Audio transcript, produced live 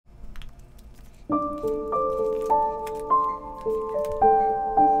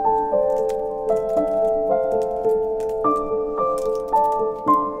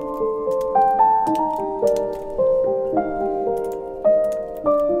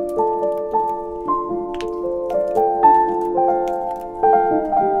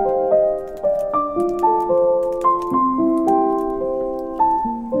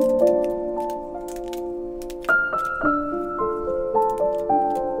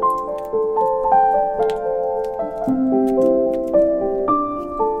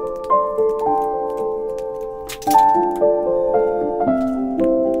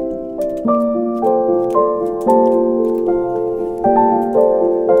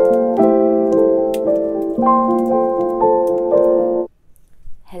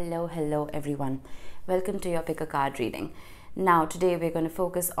Hello everyone, welcome to your pick a card reading. Now today we're going to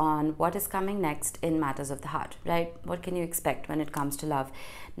focus on what is coming next in matters of the heart, right? What can you expect when it comes to love?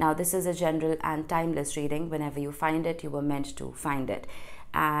 Now this is a general and timeless reading. Whenever you find it, you were meant to find it,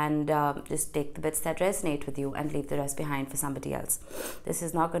 and just take the bits that resonate with you and leave the rest behind for somebody else. This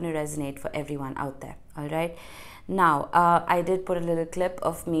is not going to resonate for everyone out there, all right? Now, I did put a little clip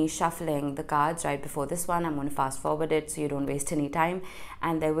of me shuffling the cards right before this one. I'm going to fast forward it so you don't waste any time.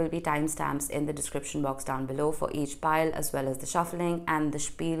 And there will be timestamps in the description box down below for each pile, as well as the shuffling and the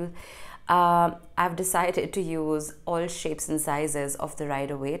spiel. I've decided to use all shapes and sizes of the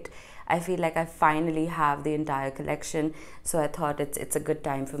Rider-Waite. I feel like I finally have the entire collection, so I thought it's a good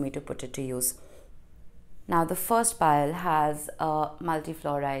time for me to put it to use. Now, the first pile has a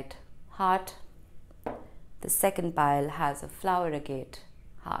multi-fluorite heart. The second pile has a flower agate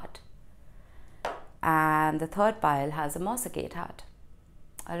heart, and the third pile has a moss agate heart.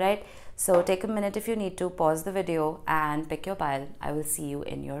 All right, so take a minute if you need to, pause the video and pick your pile. I will see you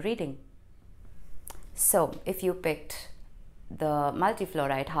in your reading. So if you picked the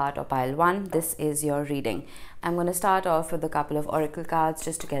multi-fluorite heart or pile 1, this is your reading. I'm going to start off with a couple of oracle cards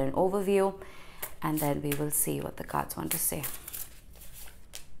just to get an overview, and then we will see what the cards want to say.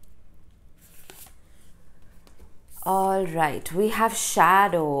 All right, we have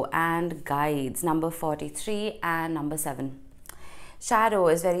Shadow and Guides, number 43 and number 7. Shadow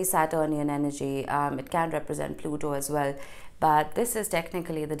is very Saturnian energy. It can represent Pluto as well, but this is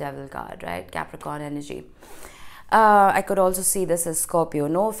technically the devil card, right? Capricorn energy. I could also see this as Scorpio.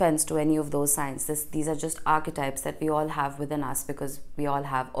 No offense to any of those signs. These are just archetypes that we all have within us because we all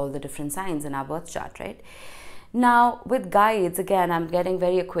have all the different signs in our birth chart, right? Now, with Guides, again, I'm getting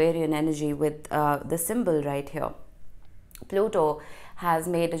very Aquarian energy with the symbol right here. Pluto has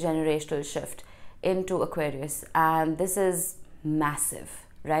made a generational shift into Aquarius, and this is massive,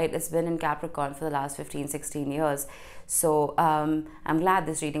 right? It's been in Capricorn for the last 15-16 years. So I'm glad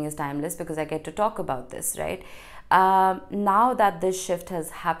this reading is timeless because I get to talk about this, right? Now that this shift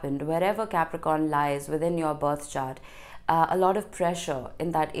has happened, wherever Capricorn lies within your birth chart, a lot of pressure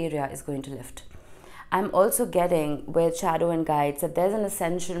in that area is going to lift. I'm also getting with Shadow and Guides that there's an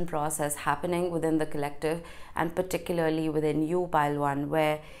ascension process happening within the collective, and particularly within you, pile 1,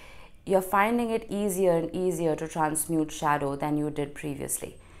 where you're finding it easier and easier to transmute shadow than you did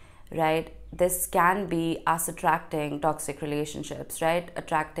previously, right? This can be us attracting toxic relationships, right?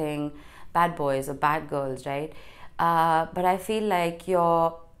 Attracting bad boys or bad girls, right? But I feel like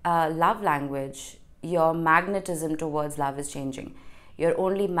your love language, your magnetism towards love is changing. You're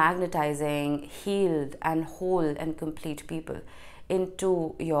only magnetizing healed and whole and complete people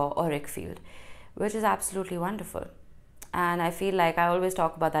into your auric field, which is absolutely wonderful. And I feel like I always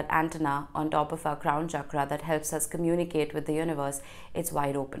talk about that antenna on top of our crown chakra that helps us communicate with the universe. It's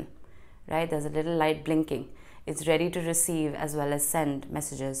wide open, right? There's a little light blinking. It's ready to receive as well as send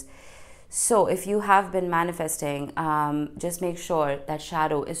messages. So if you have been manifesting, just make sure that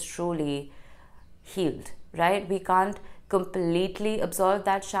shadow is truly healed, right? We can't completely absorb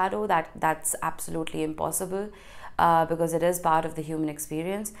that shadow. That's absolutely impossible because it is part of the human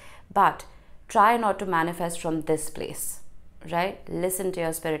experience. But try not to manifest from this place, right? Listen to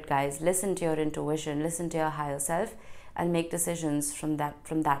your spirit guides, listen to your intuition, listen to your higher self, and make decisions from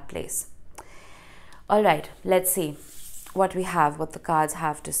that place. All right, let's see what we have, what the cards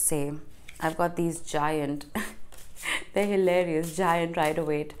have to say. I've got these giant, they're hilarious, giant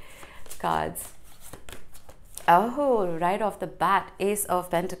Rider-Waite cards. Oh, right off the bat, Ace of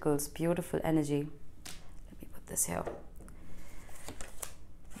Pentacles, beautiful energy. Let me put this here.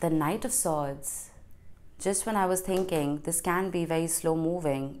 The Knight of Swords. Just when I was thinking this can be very slow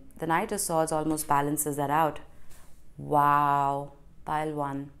moving, the Knight of Swords almost balances that out. Wow, pile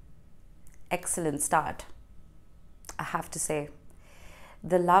 1. Excellent start, I have to say.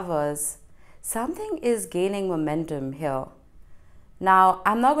 The Lovers. Something is gaining momentum here. Now,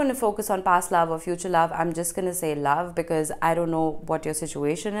 I'm not going to focus on past love or future love. I'm just going to say love because I don't know what your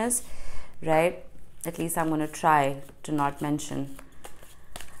situation is, right? At least I'm going to try to not mention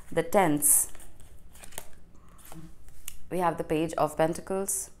the tense. We have the Page of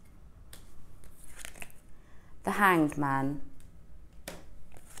Pentacles, the Hanged Man,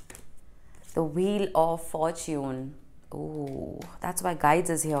 the Wheel of Fortune. Oh, that's why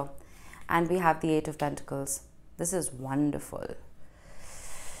Guides is here. And we have the Eight of Pentacles. This is wonderful.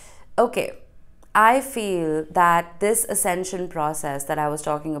 Okay, I feel that this ascension process that I was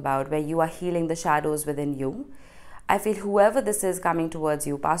talking about, where you are healing the shadows within you, I feel whoever this is coming towards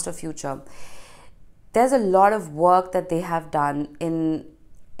you, past or future, there's a lot of work that they have done in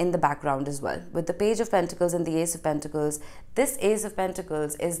the background as well. With the Page of Pentacles and the Ace of Pentacles, this Ace of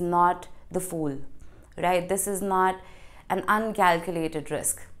Pentacles is not the Fool, right? This is not an uncalculated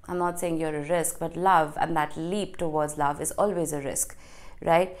risk. I'm not saying you're a risk, but love and that leap towards love is always a risk,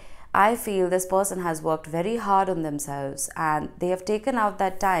 right? I feel this person has worked very hard on themselves and they have taken out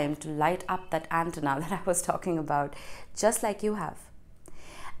that time to light up that antenna that I was talking about, just like you have.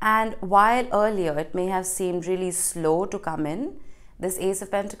 And while earlier it may have seemed really slow to come in, this Ace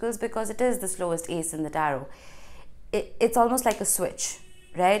of Pentacles, because it is the slowest ace in the tarot, it's almost like a switch,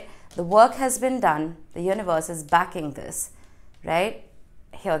 right? The work has been done. The universe is backing this, right?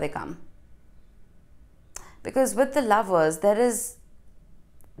 Here they come. Because with the Lovers, there's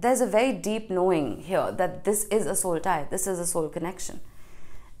a very deep knowing here that this is a soul tie. This is a soul connection.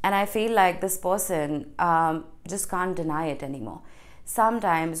 And I feel like this person just can't deny it anymore.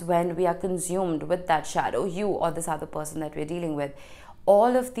 Sometimes when we are consumed with that shadow, you or this other person that we're dealing with,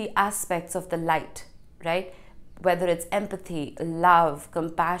 all of the aspects of the light, right? Whether it's empathy, love,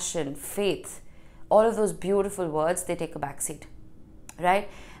 compassion, faith, all of those beautiful words, they take a backseat, right?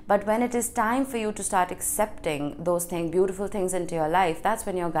 But when it is time for you to start accepting those things, beautiful things into your life, that's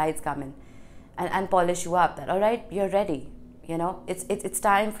when your guides come in and polish you up. That, all right, you're ready. You know, it's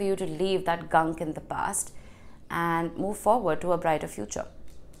time for you to leave that gunk in the past and move forward to a brighter future.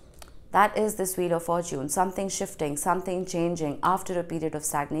 That is this Wheel of Fortune, something shifting, something changing after a period of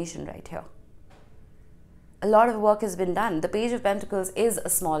stagnation right here. A lot of work has been done. The Page of Pentacles is a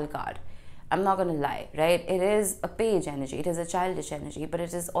small card. I'm not going to lie, right? It is a page energy. It is a childish energy, but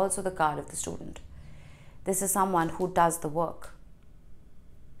it is also the card of the student. This is someone who does the work.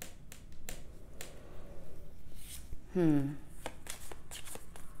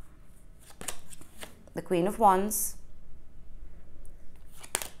 The Queen of Wands,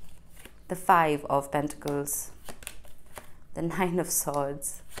 the Five of Pentacles, the Nine of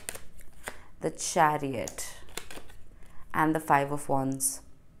Swords, the Chariot, and the Five of Wands.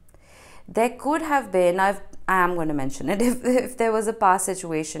 There could have been, I am going to mention it, if there was a past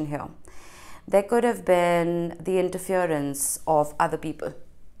situation here, there could have been the interference of other people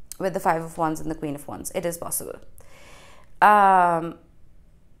with the Five of Wands and the Queen of Wands. It is possible.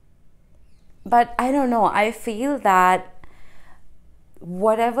 But I don't know. I feel that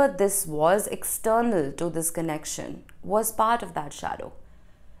whatever this was external to this connection was part of that shadow.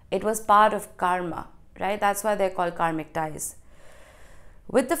 It was part of karma, right? That's why they're called karmic ties.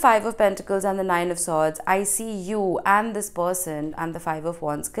 With the Five of Pentacles and the Nine of Swords, I see you and this person and the Five of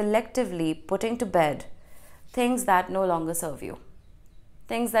Wands collectively putting to bed things that no longer serve you.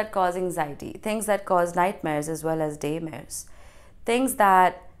 Things that cause anxiety, things that cause nightmares as well as daymares. Things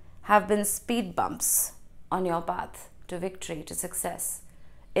that have been speed bumps on your path to victory, to success,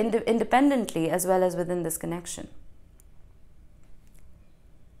 independently as well as within this connection.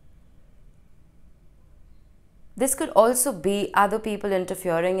 This could also be other people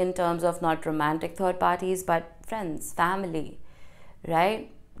interfering in terms of not romantic third parties, but friends, family,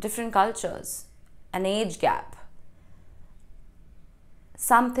 right? Different cultures, an age gap.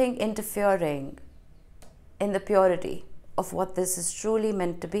 Something interfering in the purity of what this is truly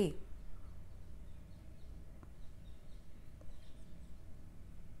meant to be.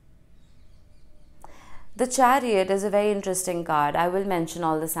 The Chariot is a very interesting card. I will mention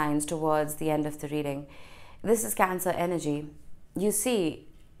all the signs towards the end of the reading. This is Cancer energy. You see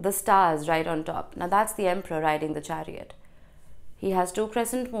the stars right on top. Now that's the Emperor riding the Chariot. He has two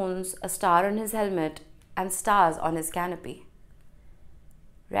crescent moons, a star on his helmet, and stars on his canopy.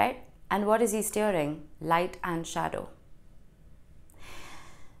 Right? And what is he steering? Light and shadow.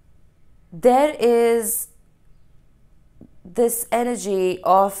 There is this energy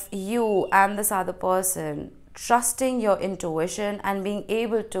of you and this other person trusting your intuition and being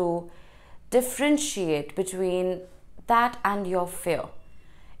able to differentiate between that and your fear.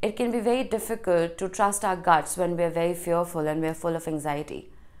 It can be very difficult to trust our guts when we're very fearful and we're full of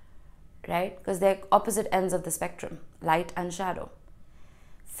anxiety, right? Because they're opposite ends of the spectrum, light and shadow.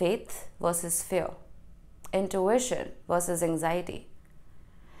 faith versus fear, intuition versus anxiety.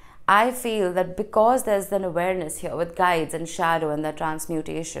 I feel that because there's an awareness here with guides and shadow and the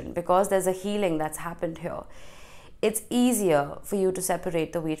transmutation, because there's a healing that's happened here, it's easier for you to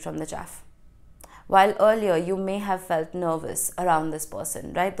separate the wheat from the chaff. While earlier you may have felt nervous around this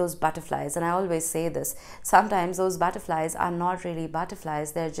person, right? Those butterflies, and I always say this, sometimes those butterflies are not really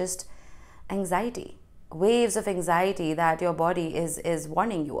butterflies, they're just anxiety, waves of anxiety that your body is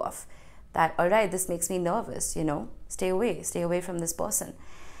warning you of. That, all right, this makes me nervous, you know, stay away from this person.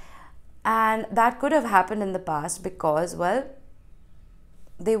 And that could have happened in the past because, well,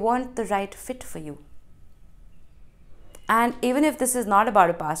 they weren't the right fit for you. And even if this is not about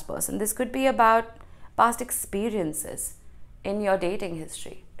a past person, this could be about past experiences in your dating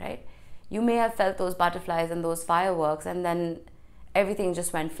history, right? You may have felt those butterflies and those fireworks and then everything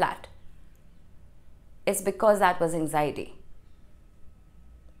just went flat. It's because that was anxiety,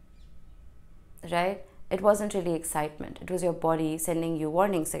 right? It wasn't really excitement. It was your body sending you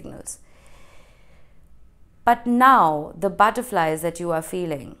warning signals. But now the butterflies that you are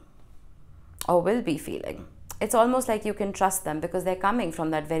feeling or will be feeling, it's almost like you can trust them because they're coming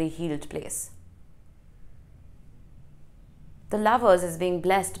from that very healed place. The Lovers is being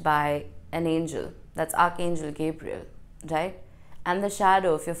blessed by an angel, that's Archangel Gabriel, right? And the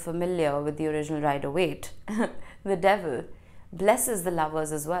Shadow, if you're familiar with the original Rider-Waite, the Devil, blesses the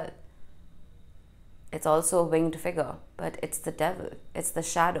Lovers as well. It's also a winged figure, but it's the Devil, it's the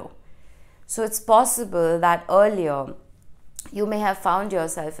Shadow. So it's possible that earlier you may have found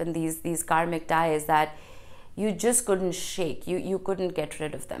yourself in these karmic ties that you just couldn't shake. You couldn't get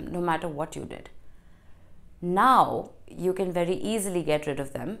rid of them, no matter what you did. Now you can very easily get rid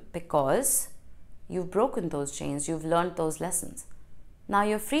of them because you've broken those chains. You've learned those lessons. Now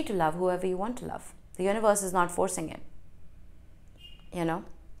you're free to love whoever you want to love. The universe is not forcing it, you know.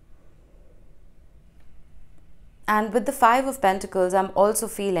 And with the Five of Pentacles, I'm also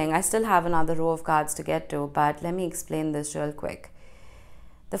feeling, I still have another row of cards to get to, but let me explain this real quick.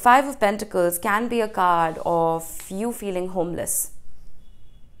 The Five of Pentacles can be a card of you feeling homeless,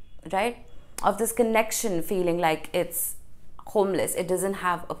 right? Of this connection feeling like it's homeless. It doesn't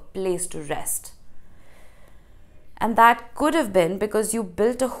have a place to rest. And that could have been because you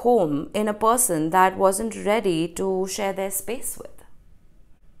built a home in a person that wasn't ready to share their space with.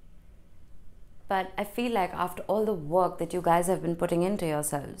 But I feel like after all the work that you guys have been putting into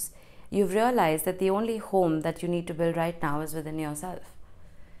yourselves, you've realized that the only home that you need to build right now is within yourself.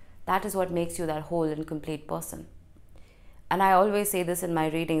 That is what makes you that whole and complete person. And I always say this in my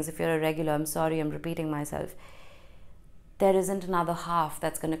readings. If you're a regular, I'm sorry, I'm repeating myself. There isn't another half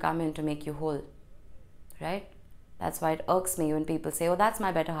that's going to come in to make you whole, right? That's why it irks me when people say, oh, that's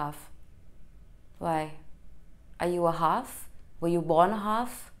my better half. Why? Are you a half? Were you born a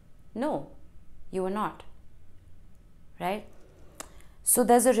half? No, you were not, right? So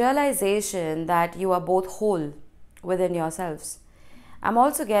there's a realization that you are both whole within yourselves. I'm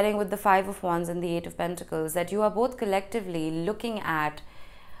also getting with the Five of Wands and the Eight of Pentacles that you are both collectively looking at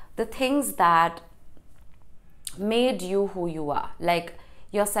the things that made you who you are, like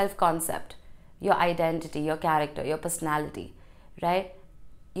your self-concept, your identity, your character, your personality, right?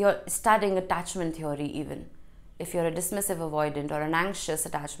 You're studying attachment theory even. If you're a dismissive avoidant or an anxious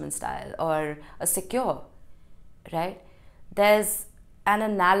attachment style or a secure, right? There's an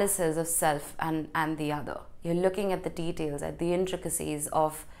analysis of self and the other. You're looking at the details, at the intricacies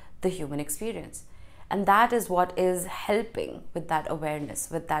of the human experience. And that is what is helping with that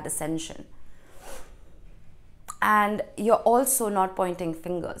awareness, with that ascension. And you're also not pointing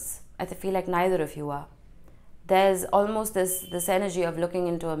fingers. I feel like neither of you are. There's almost this energy of looking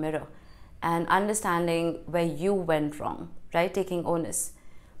into a mirror and understanding where you went wrong, right? Taking onus.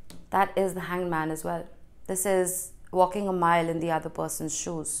 That is the Hanged Man as well. This is walking a mile in the other person's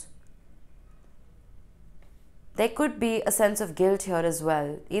shoes. There could be a sense of guilt here as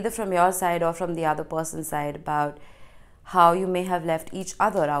well, either from your side or from the other person's side, about how you may have left each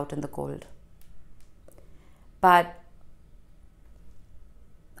other out in the cold. But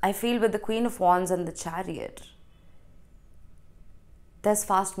I feel with the Queen of Wands and the Chariot, there's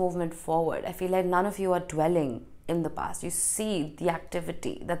fast movement forward. I feel like none of you are dwelling in the past. You see the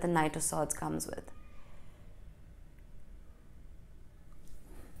activity that the Knight of Swords comes with.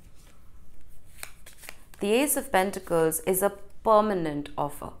 The Ace of Pentacles is a permanent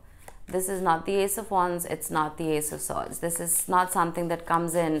offer. This is not the Ace of Wands. It's not the Ace of Swords. This is not something that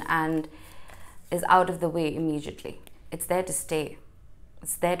comes in and is out of the way immediately. It's there to stay.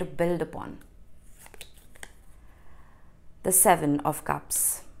 It's there to build upon. The Seven of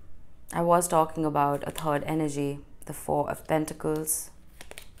Cups. I was talking about a third energy, the Four of Pentacles.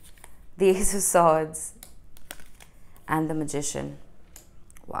 the Ace of Swords, and the Magician.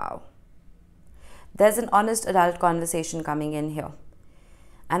 Wow. There's an honest adult conversation coming in here.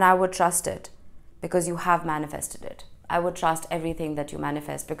 And I would trust it because you have manifested it. I would trust everything that you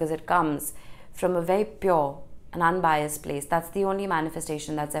manifest because it comes from a very pure and unbiased place. That's the only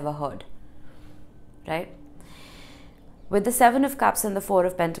manifestation that's ever heard. Right? With the Seven of Cups and the Four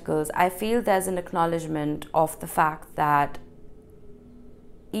of Pentacles, I feel there's an acknowledgement of the fact that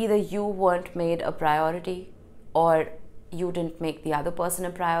either you weren't made a priority, or you didn't make the other person a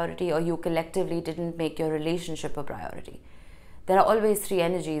priority, or you collectively didn't make your relationship a priority. There are always three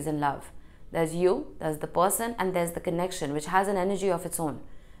energies in love. There's you, there's the person, and there's the connection, which has an energy of its own,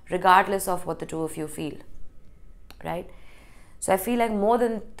 regardless of what the two of you feel. Right? So I feel like more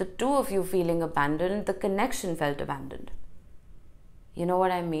than the two of you feeling abandoned, the connection felt abandoned. You know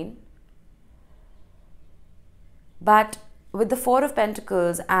what I mean? But with the Four of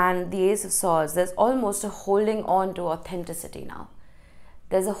Pentacles and the Ace of Swords, there's almost a holding on to authenticity now.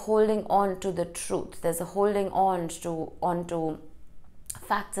 There's a holding on to the truth. There's a holding on to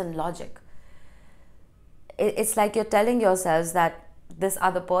facts and logic. It's like you're telling yourselves that this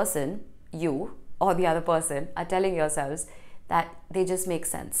other person, you or the other person, are telling yourselves that they just make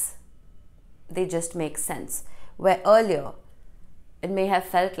sense. They just make sense. Where earlier, it may have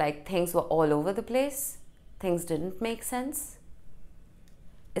felt like things were all over the place. Things didn't make sense.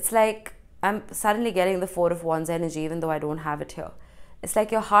 It's like I'm suddenly getting the Four of Wands energy, even though I don't have it here. It's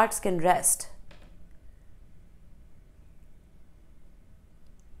like your hearts can rest.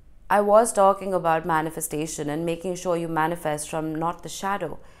 I was talking about manifestation and making sure you manifest from not the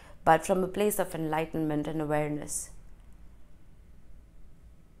shadow, but from a place of enlightenment and awareness.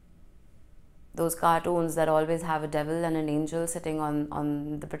 Those cartoons that always have a devil and an angel sitting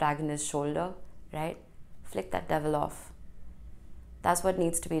on the protagonist's shoulder, right? Flick that devil off. That's what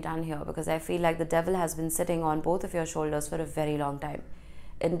needs to be done here, because I feel like the devil has been sitting on both of your shoulders for a very long time,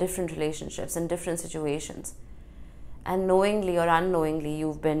 in different relationships, in different situations. And knowingly or unknowingly,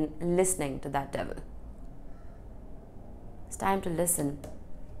 you've been listening to that devil. It's time to listen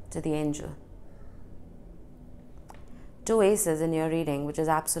to the angel. Two aces in your reading, which is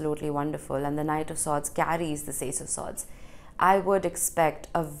absolutely wonderful, and the Knight of Swords carries this Ace of Swords. I would expect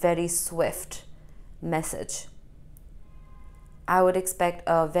a very swift message. I would expect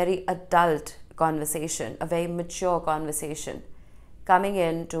a very adult conversation, a very mature conversation coming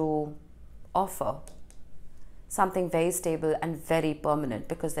in to offer something very stable and very permanent,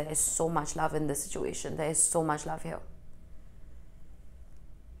 because there is so much love in this situation. There is so much love here.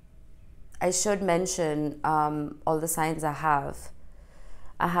 I should mention all the signs I have.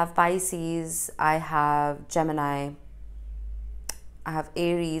 I have Pisces, I have Gemini, I have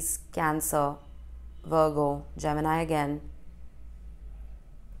Aries, Cancer, Virgo, Gemini again.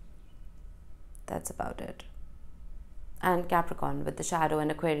 That's about it. And Capricorn with the shadow, and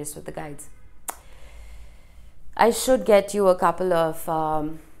Aquarius with the guides. I should get you a couple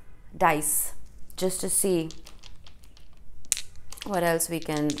of dice just to see what else we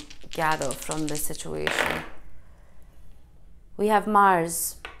can gather from this situation. We have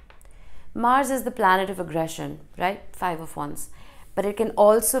Mars. Mars is the planet of aggression, right? Five of Wands. But it can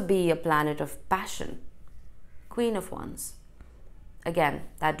also be a planet of passion. Queen of Wands. Again,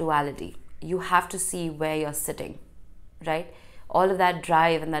 that duality. You have to see where you're sitting, right? All of that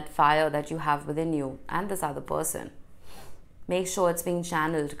drive and that fire that you have within you and this other person. Make sure it's being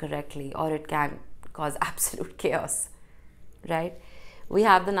channeled correctly, or it can cause absolute chaos, right? We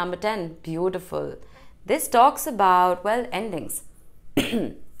have the number 10, beautiful. This talks about, well, endings,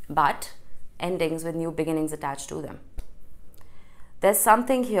 but endings with new beginnings attached to them. There's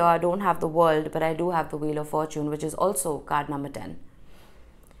something here, I don't have the World, but I do have the Wheel of Fortune, which is also card number 10.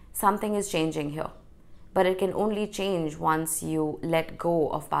 Something is changing here, but it can only change once you let go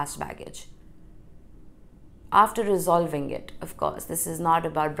of past baggage. After resolving it, of course, this is not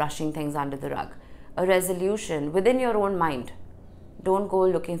about brushing things under the rug. A resolution within your own mind. Don't go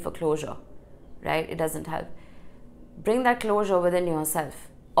looking for closure, right? It doesn't help. Bring that closure within yourself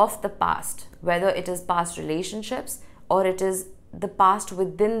of the past, whether it is past relationships or it is the past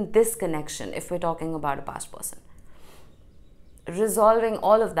within this connection, if we're talking about a past person. Resolving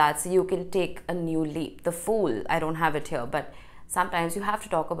all of that so you can take a new leap. The Fool, I don't have it here, but sometimes you have to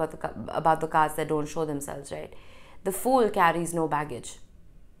talk about the cards that don't show themselves, right? The Fool carries no baggage.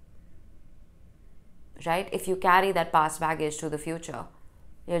 Right? If you carry that past baggage to the future,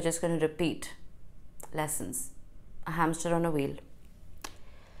 you're just going to repeat lessons. A hamster on a wheel.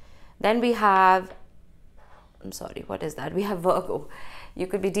 Then we have, I'm sorry, what is that? We have Virgo. You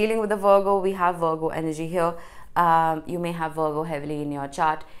could be dealing with a Virgo. We have Virgo energy here. You may have Virgo heavily in your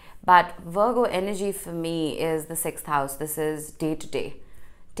chart. But Virgo energy for me is the 6th house. This is day to day,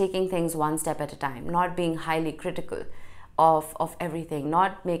 taking things one step at a time, not being highly critical of everything,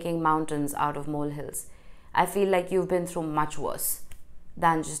 not making mountains out of molehills. I feel like you've been through much worse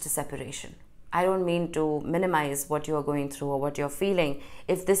than just a separation. I don't mean to minimize what you're going through or what you're feeling.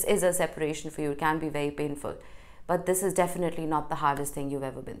 If this is a separation for you, it can be very painful. But this is definitely not the hardest thing you've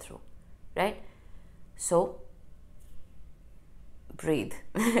ever been through, right? So, breathe.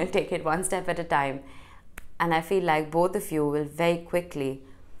 Take it one step at a time. And I feel like both of you will very quickly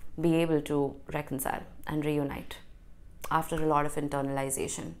be able to reconcile and reunite after a lot of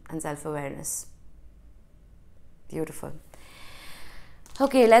internalization and self-awareness. Beautiful.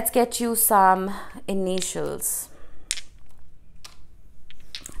 Okay, let's get you some initials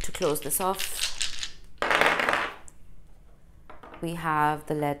to close this off. We have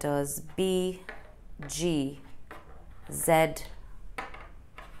the letters B, G, Z,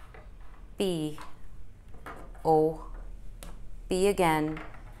 P, O, P again,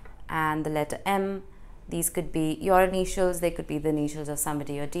 and the letter M. These could be your initials, they could be the initials of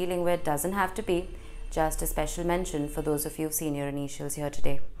somebody you're dealing with, doesn't have to be. Just a special mention for those of you who've seen your initials here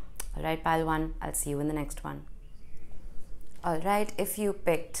today. Alright, pile 1, I'll see you in the next one. Alright, if you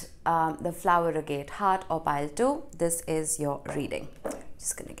picked the flower agate heart or pile 2, this is your reading.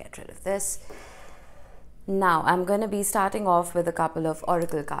 Just gonna get rid of this. Now, I'm gonna be starting off with a couple of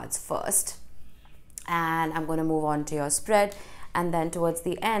oracle cards first. And I'm gonna move on to your spread. And then towards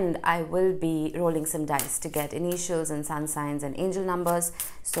the end, I will be rolling some dice to get initials and sun signs and angel numbers.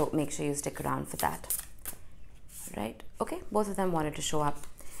 So make sure you stick around for that. Right? Okay, both of them wanted to show up.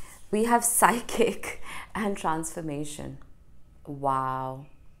 We have psychic and transformation. Wow,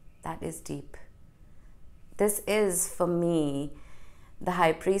 that is deep. This is, for me, the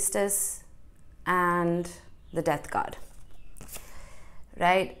High Priestess and the Death card.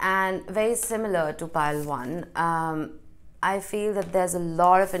 Right? And very similar to pile 1. I feel that there's a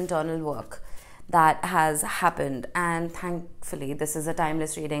lot of internal work that has happened, and thankfully this is a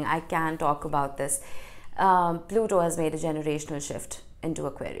timeless reading. I can talk about this. Pluto has made a generational shift into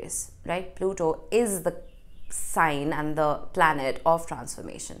Aquarius, right? Pluto is the sign and the planet of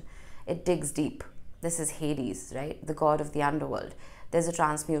transformation. It digs deep. This is Hades, right? The god of the underworld. There's a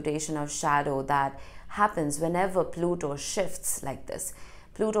transmutation of shadow that happens whenever Pluto shifts like this.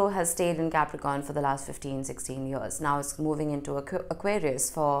 Pluto has stayed in Capricorn for the last 15, 16 years. Now it's moving into Aquarius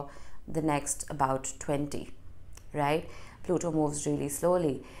for the next about 20, right? Pluto moves really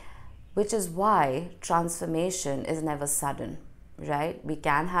slowly, which is why transformation is never sudden, right? We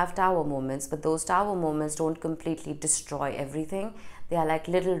can have tower moments, but those tower moments don't completely destroy everything. They are like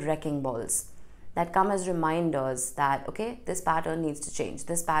little wrecking balls that come as reminders that, okay, this pattern needs to change,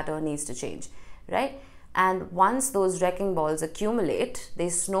 this pattern needs to change, right? And once those wrecking balls accumulate, they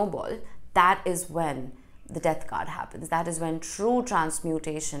snowball. That is when the Death card happens. That is when true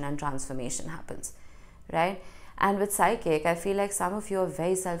transmutation and transformation happens, right? And with psychic, I feel like some of you are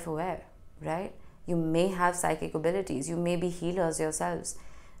very self-aware, right? You may have psychic abilities. You may be healers yourselves,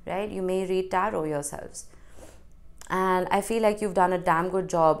 right? You may read tarot yourselves. And I feel like you've done a damn good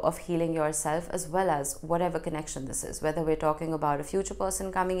job of healing yourself as well as whatever connection this is. Whether we're talking about a future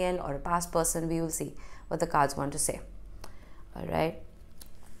person coming in or a past person, we will see what the cards want to say. All right.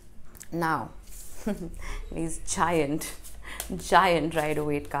 Now, these giant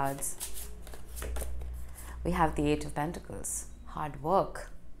Rider-Waite cards. We have the 8 of Pentacles. Hard work.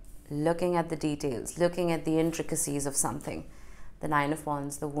 Looking at the details. Looking at the intricacies of something. The 9 of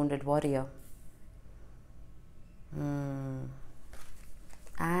Wands, the wounded warrior.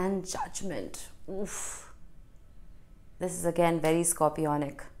 And Judgment. Oof. This is again very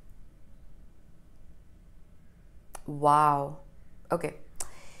scorpionic. Wow. Okay.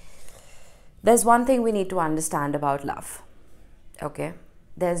 There's one thing we need to understand about love. Okay.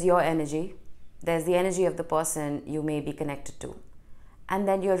 There's your energy. There's the energy of the person you may be connected to. And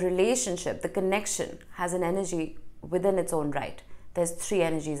then your relationship, the connection, has an energy within its own right. There's 3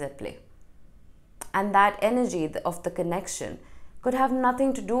 energies at play. And that energy of the connection could have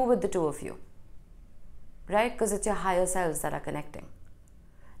nothing to do with the 2 of you, right? Because it's your higher selves that are connecting.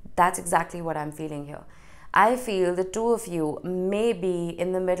 That's exactly what I'm feeling here. I feel the 2 of you may be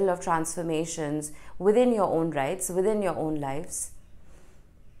in the middle of transformations within your own rights, within your own lives.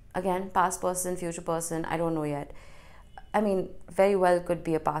 Again, past person, future person, I don't know yet. I mean, very well could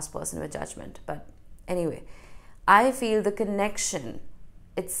be a past person with Judgment. But anyway, I feel the connection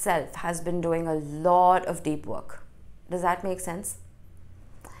itself has been doing a lot of deep work. Does that make sense?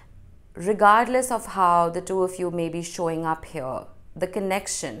 Regardless of how the 2 of you may be showing up here, the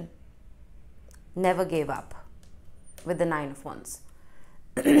connection never gave up with the 9 of Wands.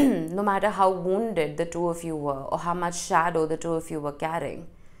 no matter how wounded the two of you were or how much shadow the two of you were carrying,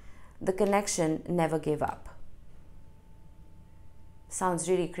 the connection never gave up. Sounds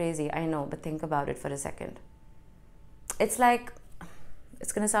really crazy, I know, but think about it for a second. It's like,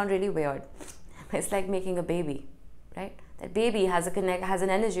 it's going to sound really weird. It's like making a baby, right? That baby has an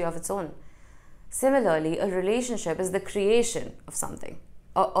energy of its own. Similarly, a relationship is the creation of something,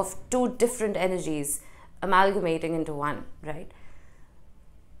 of two different energies amalgamating into one, right?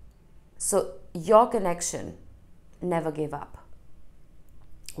 So your connection never gave up,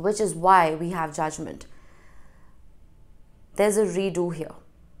 which is why we have judgment. There's a redo here.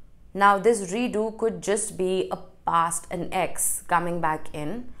 Now, this redo could just be a past, an ex coming back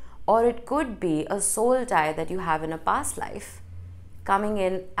in, or it could be a soul tie that you have in a past life coming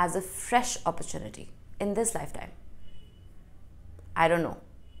in as a fresh opportunity in this lifetime. I don't know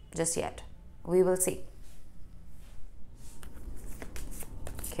just yet. We will see.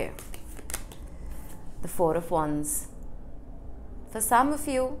 Okay. The Four of Wands. For some of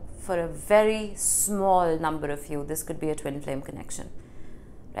you, for a very small number of you, this could be a twin flame connection,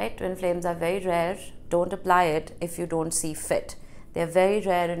 right? Twin flames are very rare. Don't apply it if you don't see fit. They're very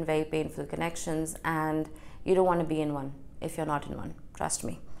rare and very painful connections, and you don't want to be in one if you're not in one. Trust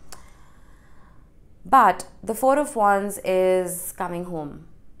me. But the Four of Wands is coming home,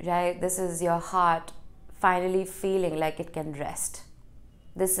 right? This is your heart finally feeling like it can rest.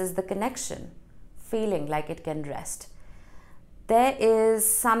 This is the connection feeling like it can rest. There is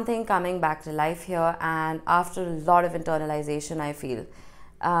something coming back to life here, and after a lot of internalization, I feel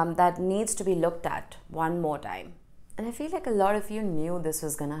that needs to be looked at one more time. And I feel like a lot of you knew this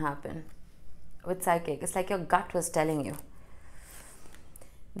was going to happen with Psychic. It's like your gut was telling you.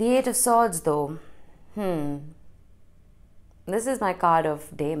 The Eight of Swords, though. This is my card of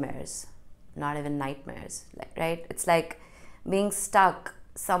daymares, not even nightmares, right? It's like being stuck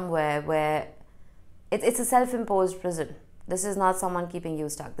somewhere where it's a self-imposed prison. This is not someone keeping you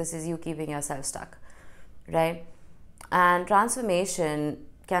stuck. This is you keeping yourself stuck, right? And transformation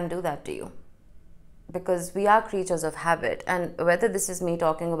can do that to you, because we are creatures of habit. And whether this is me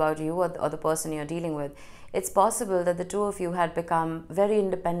talking about you or the person you're dealing with, it's possible that the two of you had become very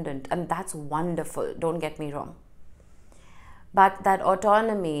independent, and that's wonderful, don't get me wrong. But that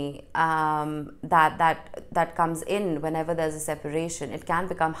autonomy that comes in whenever there's a separation, it can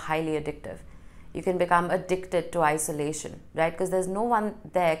become highly addictive. You can become addicted to isolation, right? Because there's no one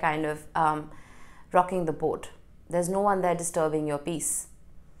there kind of rocking the boat. There's no one there disturbing your peace.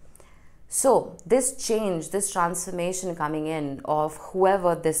 So this change, this transformation coming in of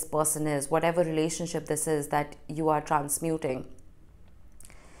whoever this person is, whatever relationship this is that you are transmuting,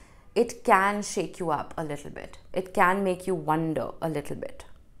 it can shake you up a little bit. It can make you wonder a little bit.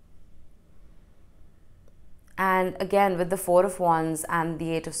 And again, with the Four of Wands and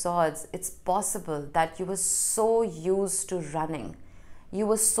the Eight of Swords, it's possible that you were so used to running. You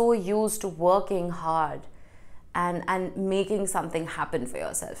were so used to working hard and making something happen for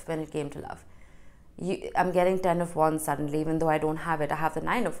yourself when it came to love. I'm getting 10 of Wands suddenly, even though I don't have it. I have the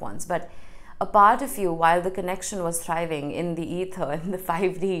 9 of Wands. But a part of you, while the connection was thriving in the ether, in the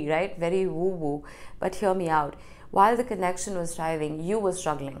 5D, right? Very woo-woo. But hear me out. While the connection was thriving, you were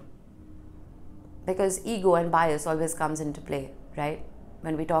struggling. Because ego and bias always comes into play, right?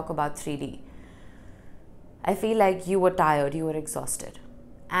 When we talk about 3D. I feel like you were tired, you were exhausted.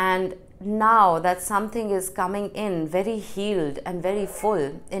 And now that something is coming in very healed and very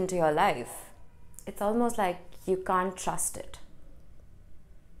full into your life, it's almost like you can't trust it,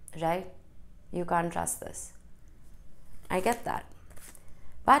 right? You can't trust this. I get that.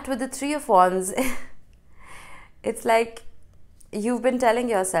 But with the Three of Wands, it's like you've been telling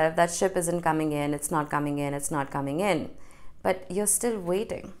yourself that ship isn't coming in, it's not coming in, it's not coming in. But you're still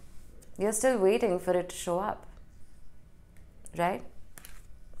waiting. You're still waiting for it to show up, right?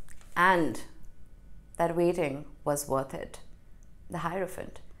 And that waiting was worth it. The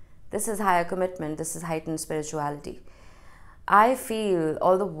Hierophant. This is higher commitment. This is heightened spirituality. I feel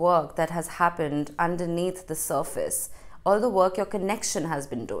all the work that has happened underneath the surface, all the work your connection has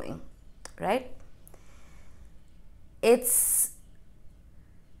been doing, right? It's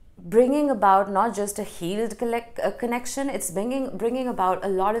bringing about not just a healed connection, it's bringing about a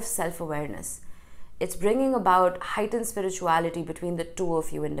lot of self-awareness. It's bringing about heightened spirituality between the two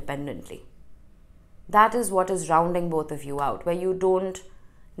of you independently. That is what is rounding both of you out, where you don't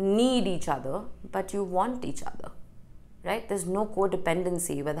need each other, but you want each other, right? There's no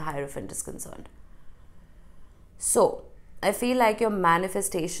codependency where the Hierophant is concerned. So I feel like your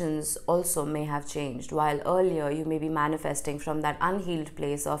manifestations also may have changed. While earlier you may be manifesting from that unhealed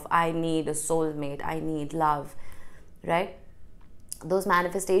place of I need a soulmate, I need love, right? those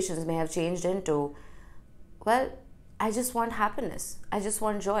manifestations may have changed into, well, I just want happiness, I just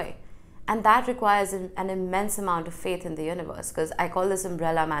want joy. And that requires an immense amount of faith in the universe, because I call this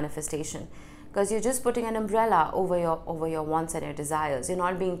umbrella manifestation, because you're just putting an umbrella over your wants and your desires. You're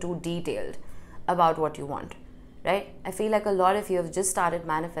not being too detailed about what you want, right? I feel like a lot of you have just started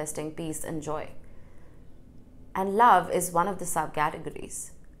manifesting peace and joy. And love is one of the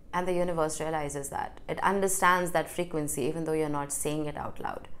subcategories. And the universe realizes that. It understands that frequency, even though you're not saying it out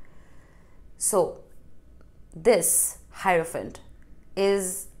loud. So this Hierophant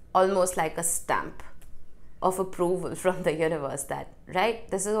is almost like a stamp of approval from the universe that, right,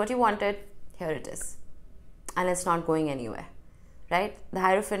 this is what you wanted, here it is. And it's not going anywhere, right? The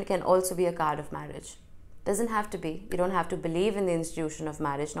Hierophant can also be a card of marriage. Doesn't have to be. You don't have to believe in the institution of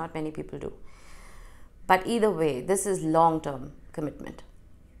marriage. Not many people do. But either way, this is long-term commitment.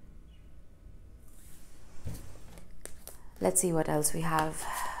 Let's see what else we have.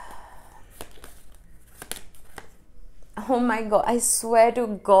 Oh my God, I swear to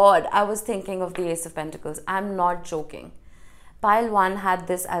God, I was thinking of the Ace of Pentacles. I'm not joking. Pile 1 had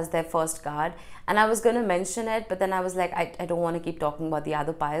this as their first card, and I was going to mention it, but then I was like, I don't want to keep talking about the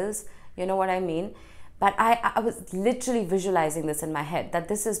other piles. You know what I mean? But I was literally visualizing this in my head, that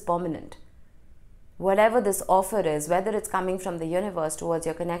this is permanent. Whatever this offer is, whether it's coming from the universe towards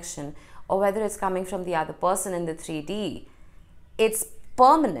your connection, or whether it's coming from the other person in the 3D, it's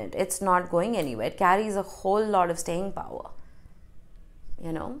permanent. It's not going anywhere. It carries a whole lot of staying power.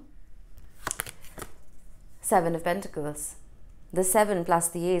 You know? 7 of Pentacles. The 7 plus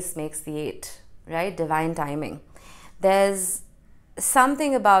the Ace makes the 8, right? Divine timing. There's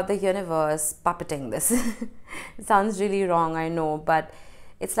something about the universe puppeting this. It sounds really wrong, I know, but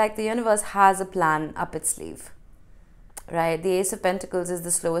it's like the universe has a plan up its sleeve, right? The Ace of Pentacles is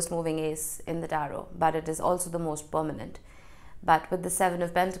the slowest moving ace in the tarot, but it is also the most permanent. But with the 7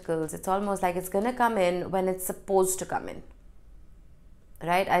 of Pentacles, it's almost like it's going to come in when it's supposed to come in,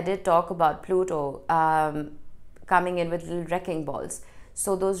 right? I did talk about Pluto coming in with little wrecking balls.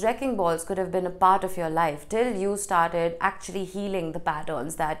 So those wrecking balls could have been a part of your life till you started actually healing the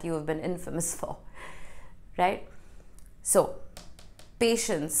patterns that you have been infamous for, right? So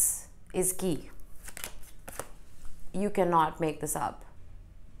patience is key. You cannot make this up.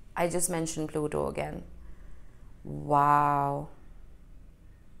 I just mentioned Pluto again. Wow.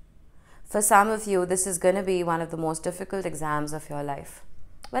 For some of you, this is going to be one of the most difficult exams of your life.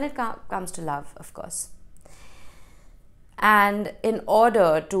 When it comes to love, of course. And in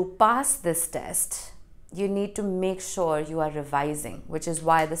order to pass this test, you need to make sure you are revising, which is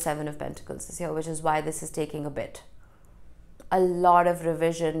why the 7 of Pentacles is here, which is why this is taking a bit. A lot of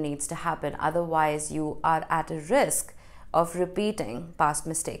revision needs to happen. Otherwise, you are at a risk of repeating past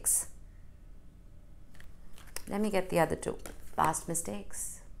mistakes. Let me get the other 2. Past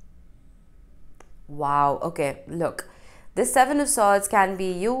mistakes. Wow. Okay, look. This 7 of Swords can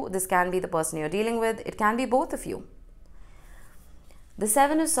be you. This can be the person you're dealing with. It can be both of you. The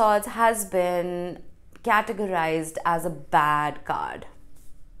 7 of Swords has been categorized as a bad card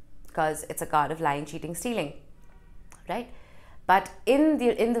because it's a card of lying, cheating, stealing, right? But in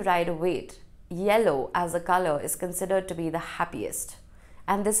the Rider-Waite, yellow as a color is considered to be the happiest.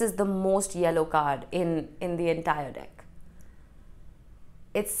 And this is the most yellow card in the entire deck.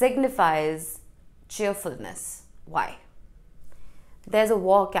 It signifies cheerfulness. Why? There's a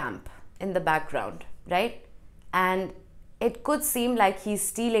war camp in the background, right? And it could seem like he's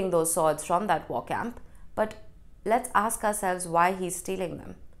stealing those swords from that war camp, but let's ask ourselves why he's stealing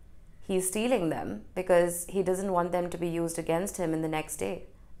them. He's stealing them because he doesn't want them to be used against him in the next day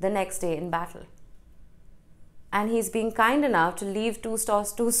in battle. And he's being kind enough to leave two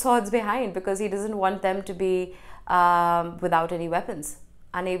swords behind because he doesn't want them to be without any weapons,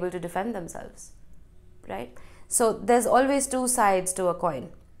 unable to defend themselves, right? So there's always two sides to a coin.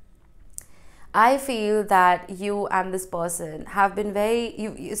 I feel that you and this person have been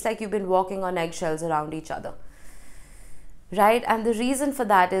it's like you've been walking on eggshells around each other, right? And the reason for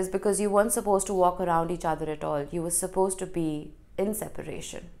that is because you weren't supposed to walk around each other at all. You were supposed to be in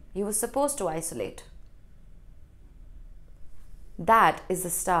separation. You were supposed to isolate. That is the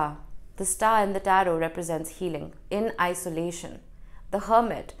star. The star in the tarot represents healing in isolation. The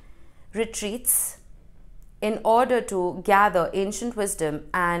hermit retreats in order to gather ancient wisdom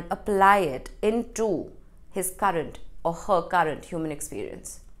and apply it into his current or her current human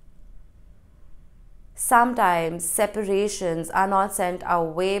experience. Sometimes separations are not sent our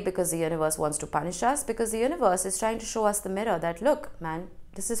way because the universe wants to punish us, because the universe is trying to show us the mirror that, look, man,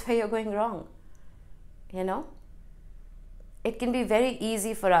 this is where you're going wrong. You know? It can be very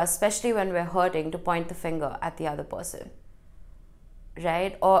easy for us, especially when we're hurting, to point the finger at the other person.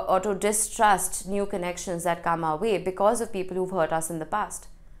 right? Or to distrust new connections that come our way because of people who've hurt us in the past.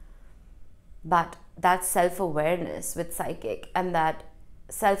 But that self-awareness with psychic and that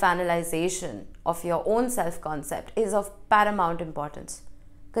self-analyzation of your own self-concept is of paramount importance.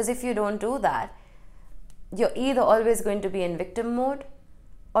 Because if you don't do that, you're either always going to be in victim mode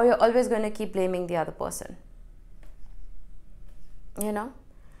or you're always going to keep blaming the other person. You know?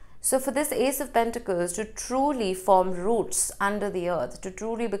 So for this Ace of Pentacles to truly form roots under the earth, to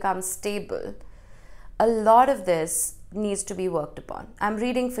truly become stable, a lot of this needs to be worked upon. I'm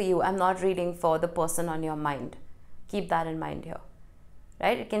reading for you. I'm not reading for the person on your mind. Keep that in mind here.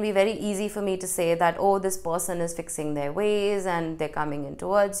 Right? It can be very easy for me to say that, oh, this person is fixing their ways and they're coming in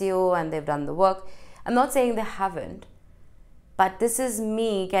towards you and they've done the work. I'm not saying they haven't, but this is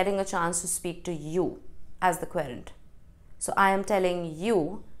me getting a chance to speak to you as the querent. So I am telling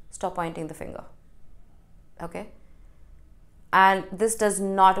you, stop pointing the finger. Okay? And this does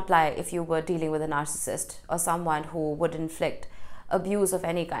not apply if you were dealing with a narcissist or someone who would inflict abuse of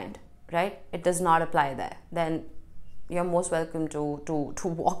any kind, right? It does not apply there. Then you're most welcome to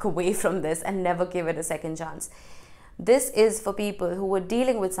walk away from this and never give it a second chance. This is for people who were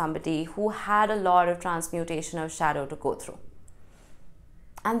dealing with somebody who had a lot of transmutation of shadow to go through.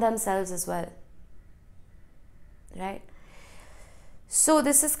 And themselves as well. Right? So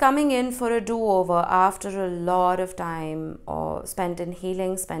this is coming in for a do-over after a lot of time spent in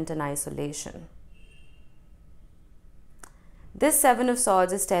healing, spent in isolation. This Seven of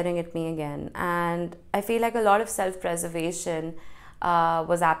Swords is staring at me again, and I feel like a lot of self-preservation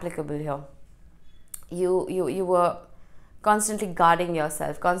was applicable here. You were constantly guarding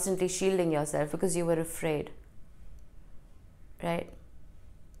yourself, constantly shielding yourself because you were afraid, right?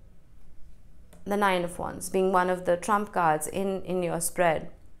 The Nine of Wands being one of the trump cards in your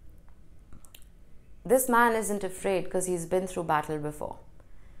spread. This man isn't afraid because he's been through battle before.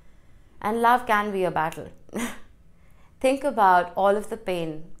 And love can be a battle. Think about all of the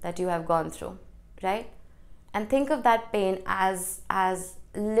pain that you have gone through, right? And think of that pain as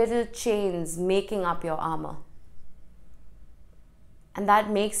little chains making up your armor. And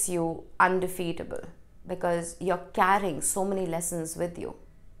that makes you undefeatable because you're carrying so many lessons with you.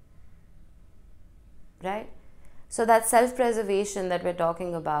 Right? So that self-preservation that we're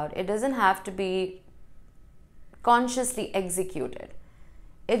talking about, it doesn't have to be consciously executed.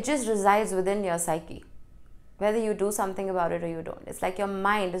 It just resides within your psyche. Whether you do something about it or you don't. It's like your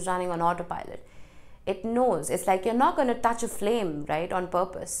mind is running on autopilot. It knows. It's like you're not going to touch a flame, right, on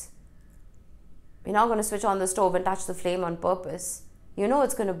purpose. You're not going to switch on the stove and touch the flame on purpose. You know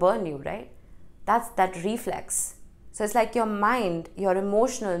it's going to burn you, right? That's that reflex. So it's like your mind, your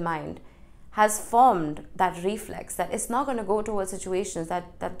emotional mind, has formed that reflex that it's not going to go towards situations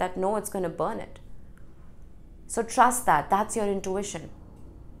that know it's going to burn it. So trust that. That's your intuition,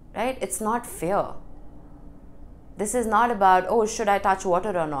 right? It's not fear. This is not about, oh, should I touch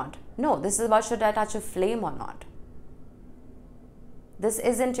water or not? No, this is about, should I touch a flame or not? This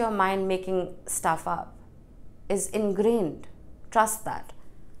isn't your mind making stuff up. It's ingrained. Trust that.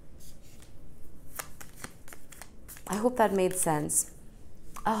 I hope that made sense.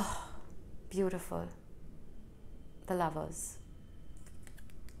 Oh, beautiful. The Lovers.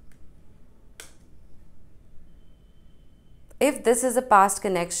 If this is a past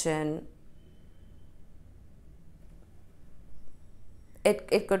connection,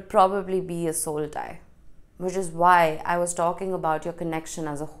 it could probably be a soul tie, which is why I was talking about your connection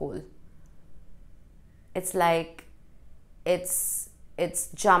as a whole. It's like it's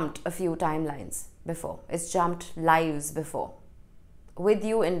jumped a few timelines before. It's jumped lives before. With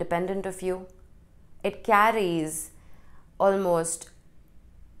you, independent of you, it carries almost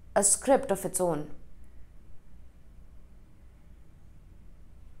a script of its own.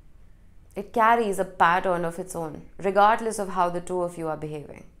 It carries a pattern of its own, regardless of how the two of you are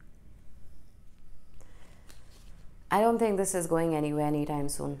behaving. I don't think this is going anywhere anytime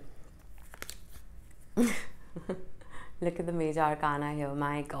soon. Look at the major arcana here,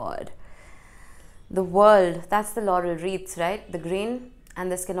 my God. The World, that's the laurel wreaths, right? The green, and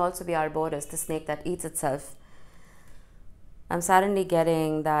this can also be Arboreus, the snake that eats itself. I'm suddenly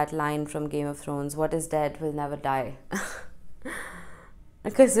getting that line from Game of Thrones, what is dead will never die.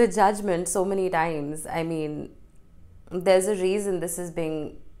 Because with Judgment so many times, I mean, there's a reason this is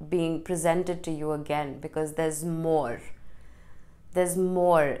being presented to you again, because there's more. There's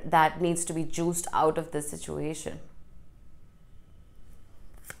more that needs to be juiced out of this situation.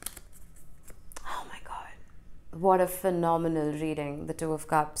 Oh my God. What a phenomenal reading, the Two of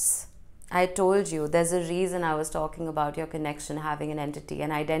Cups. I told you, there's a reason I was talking about your connection having an entity,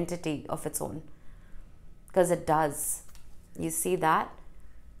 an identity of its own. Because it does. You see that?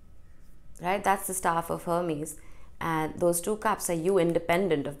 Right? That's the staff of Hermes. And those 2 cups are you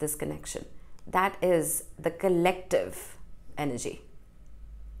independent of this connection. That is the collective energy.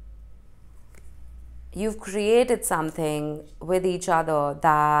 You've created something with each other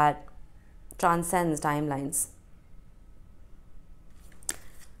that transcends timelines.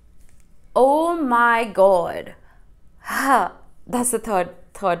 Oh my God. That's the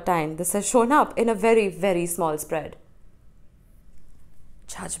third time this has shown up in a very, very small spread.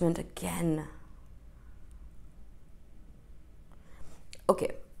 Judgment again.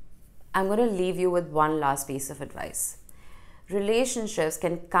 Okay, I'm going to leave you with one last piece of advice. Relationships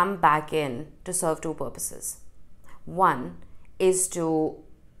can come back in to serve 2 purposes. One is to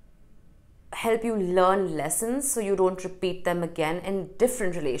help you learn lessons so you don't repeat them again in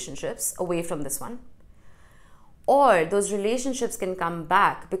different relationships away from this one. Or those relationships can come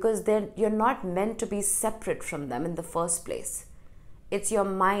back because you're not meant to be separate from them in the first place. It's your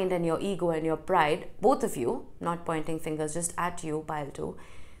mind and your ego and your pride, both of you, not pointing fingers just at you, pile 2,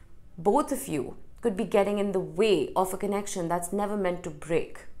 both of you could be getting in the way of a connection that's never meant to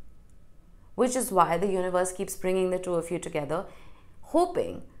break. Which is why the universe keeps bringing the 2 of you together,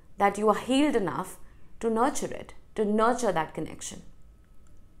 hoping that you are healed enough to nurture it, to nurture that connection.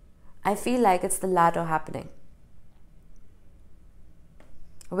 I feel like it's the latter happening.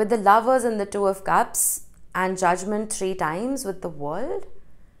 With the Lovers and the 2 of Cups and Judgment 3 times with the World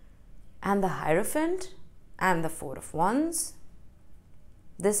and the Hierophant and the 4 of Wands,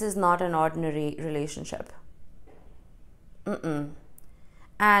 this is not an ordinary relationship. And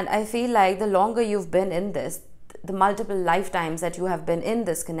I feel like the longer you've been in this, the multiple lifetimes that you have been in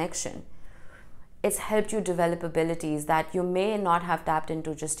this connection, it's helped you develop abilities that you may not have tapped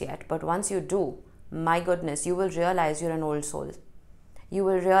into just yet. But once you do, my goodness, you will realize you're an old soul. You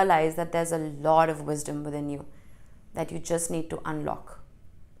will realize that there's a lot of wisdom within you that you just need to unlock.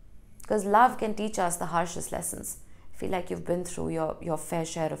 Because love can teach us the harshest lessons. I feel like you've been through your fair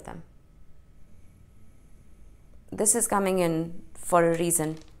share of them. This is coming in for a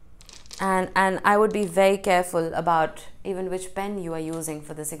reason. And I would be very careful about even which pen you are using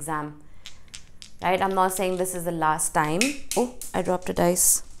for this exam. Right? I'm not saying this is the last time. Oh, I dropped a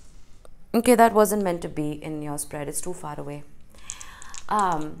dice. Okay, that wasn't meant to be in your spread. It's too far away.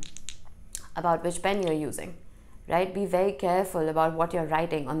 About which pen you're using. Right? Be very careful about what you're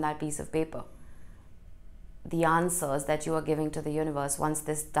writing on that piece of paper. The answers that you are giving to the universe once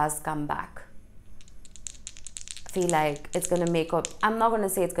this does come back. Feel like it's going to make or I'm not going to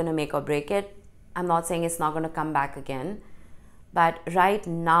say it's going to make or break it. I'm not saying it's not going to come back again. But right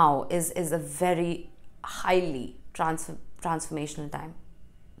now is a very highly transformational time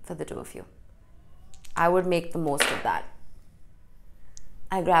for the 2 of you. I would make the most of that.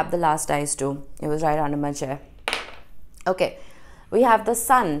 I grabbed the last dice too. It was right under my chair. Okay, we have the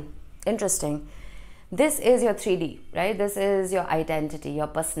Sun. Interesting. This is your 3D, right? This is your identity, your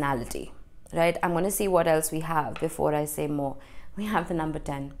personality. Right, I'm going to see what else we have before I say more. We have the number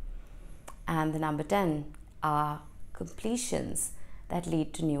 10. And the number 10 are completions that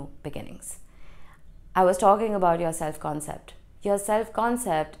lead to new beginnings. I was talking about your self-concept. Your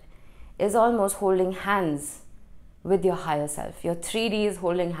self-concept is almost holding hands with your higher self. Your 3D is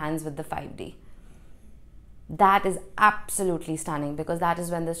holding hands with the 5D. That is absolutely stunning because that is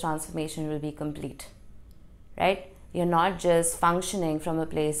when this transformation will be complete. Right? You're not just functioning from a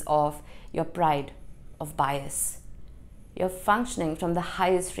place of your pride, of bias. You're functioning from the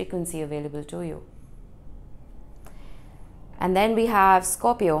highest frequency available to you. And then we have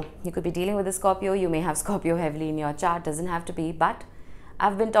Scorpio. You could be dealing with a Scorpio. You may have Scorpio heavily in your chart. Doesn't have to be. But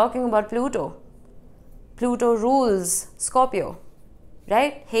I've been talking about Pluto. Pluto rules Scorpio.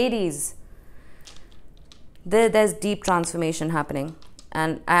 Right? Hades. There's deep transformation happening.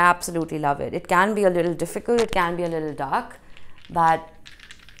 And I absolutely love it. It can be a little difficult. It can be a little dark. But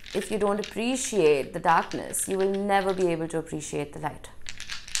if you don't appreciate the darkness, you will never be able to appreciate the light.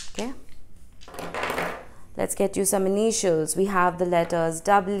 Okay? Let's get you some initials. We have the letters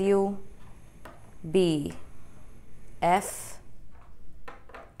W, B, F,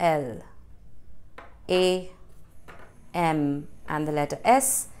 L, A, M, and the letter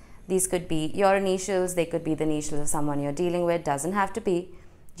S. These could be your initials. They could be the initials of someone you're dealing with. Doesn't have to be.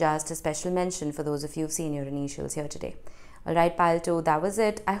 Just a special mention for those of you who've seen your initials here today. Alright, pile 2, that was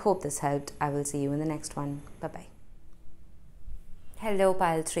it. I hope this helped. I will see you in the next one. Bye-bye. Hello,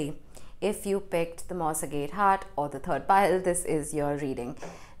 pile 3. If you picked the Agate heart or the 3rd pile, this is your reading.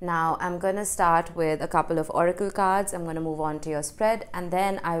 Now, I'm going to start with a couple of oracle cards. I'm going to move on to your spread, and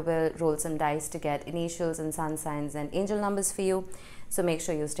then I will roll some dice to get initials and sun signs and angel numbers for you. So make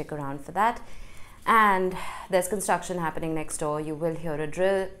sure you stick around for that. And there's construction happening next door. You will hear a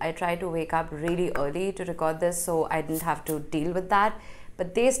drill. I tried to wake up really early to record this, so I didn't have to deal with that,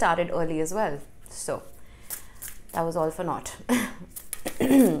 but they started early as well, so that was all for naught.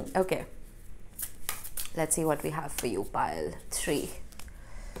 Okay, let's see what we have for you. Pile 3.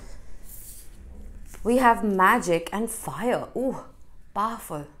 We have magic and fire. Ooh,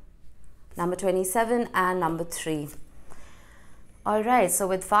 powerful. Number 27 and number 3. All right, so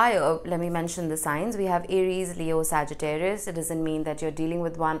with fire, let me mention the signs. We have Aries, Leo, Sagittarius. It doesn't mean that you're dealing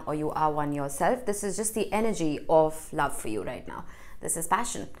with one or you are one yourself. This is just the energy of love for you right now. This is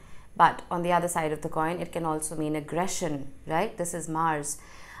passion. But on the other side of the coin, it can also mean aggression, right? This is Mars.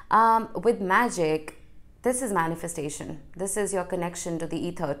 With magic, this is manifestation. This is your connection to the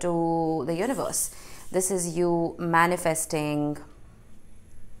ether, to the universe. This is you manifesting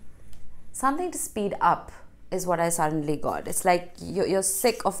something to speed up, is what I suddenly got. It's like you're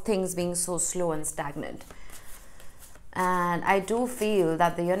sick of things being so slow and stagnant. And I do feel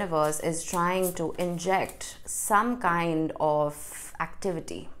that the universe is trying to inject some kind of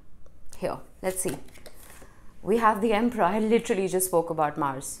activity here. Let's see. We have the Emperor. I literally just spoke about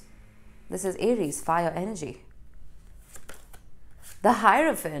Mars. This is Aries, fire energy. The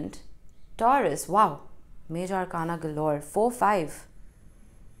Hierophant, Taurus. Wow. Major Arcana galore. 4-5.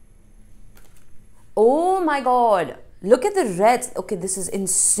 Oh my God. Look at the reds. Okay, this is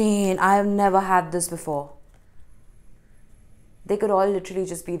insane. I have never had this before. They could all literally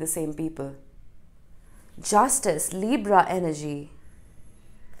just be the same people. Justice, Libra energy.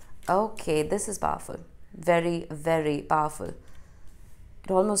 Okay, this is powerful. Very, very powerful.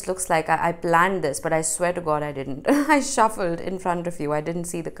 It almost looks like I planned this, but I swear to God I didn't. I shuffled in front of you. I didn't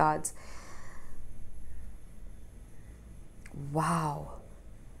see the cards. Wow.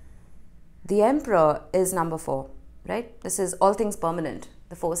 The Emperor is number 4, right? This is all things permanent.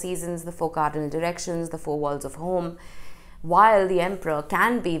 The 4 seasons, the 4 cardinal directions, the 4 walls of home. While the Emperor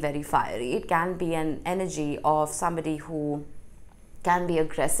can be very fiery, it can be an energy of somebody who can be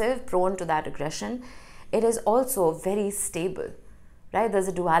aggressive, prone to that aggression. It is also very stable, right? There's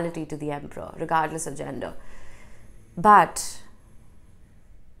a duality to the Emperor, regardless of gender. But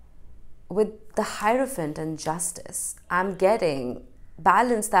with the Hierophant and Justice, I'm getting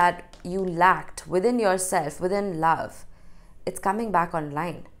balance that you lacked within yourself, within love. It's coming back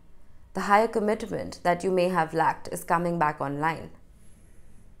online. The higher commitment that you may have lacked is coming back online.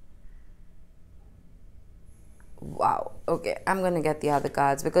 Wow. Okay, I'm going to get the other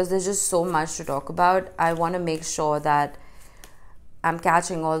cards because there's just so much to talk about. I want to make sure that I'm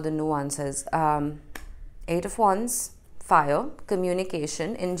catching all the nuances. 8 of Wands, fire,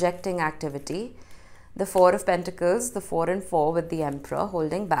 communication, injecting activity. The 4 of Pentacles, the 4 and 4 with the Emperor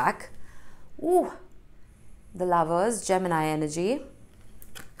holding back. Ooh, the Lovers, Gemini energy.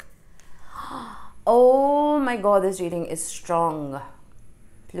 Oh my God, this reading is strong.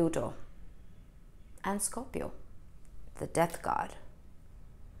 Pluto and Scorpio, the Death card.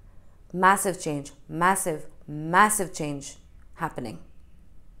 Massive change, massive, massive change happening.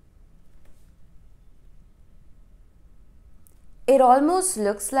 It almost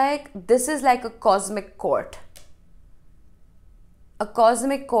looks like this is like a cosmic court. A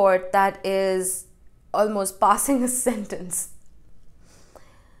cosmic court that is almost passing a sentence.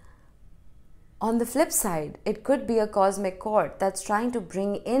 On the flip side, it could be a cosmic court that's trying to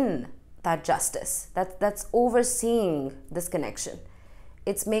bring in that justice, that's overseeing this connection.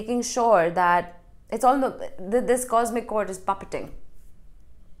 It's making sure that it's almost, this cosmic court is puppeting.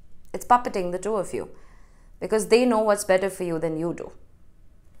 It's puppeting the two of you because they know what's better for you than you do.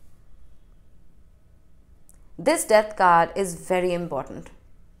 This Death card is very important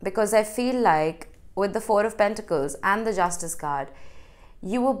because I feel like with the 4 of Pentacles and the Justice card,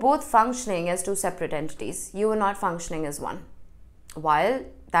 you were both functioning as 2 separate entities. You were not functioning as one. While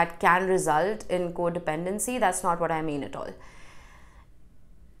that can result in codependency, that's not what I mean at all.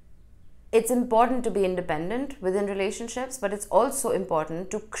 It's important to be independent within relationships, but it's also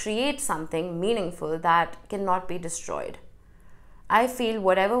important to create something meaningful that cannot be destroyed. I feel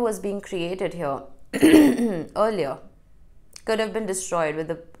whatever was being created here earlier could have been destroyed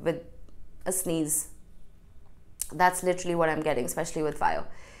with a sneeze. That's literally what I'm getting, especially with fire.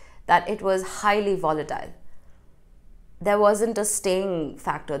 That it was highly volatile. There wasn't a staying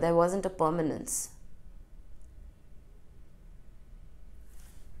factor. There wasn't a permanence.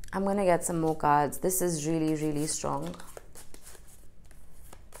 I'm going to get some more cards. This is really, really strong.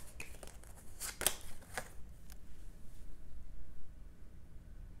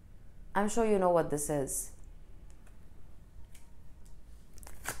 I'm sure you know what this is.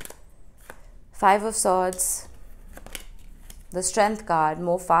 5 of Swords. The Strength card,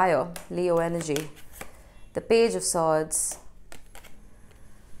 more fire, Leo energy. The Page of Swords.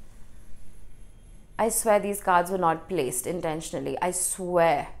 I swear these cards were not placed intentionally. I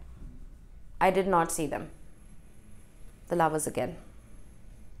swear. I did not see them. The Lovers again.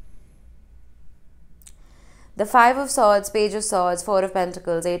 The Five of Swords, Page of Swords, Four of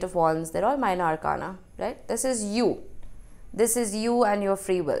Pentacles, Eight of Wands. They're all minor arcana, right? This is you. This is you and your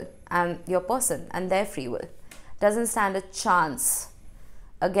free will. And your person and their free will. Doesn't stand a chance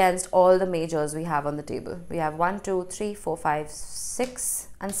against all the majors we have on the table. We have 1, 2, 3, 4, 5, 6,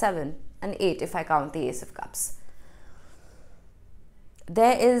 and 7, and 8 if I count the Ace of Cups.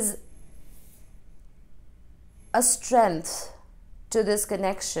 There is a strength to this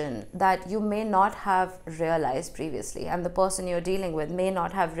connection that you may not have realized previously, and the person you're dealing with may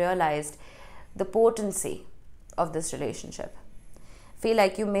not have realized the potency of this relationship. Feel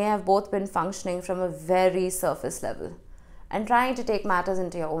like you may have both been functioning from a very surface level and trying to take matters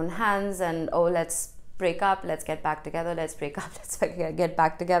into your own hands and, oh, let's break up, let's get back together, let's break up, let's get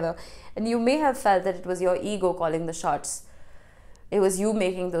back together. And you may have felt that it was your ego calling the shots. It was you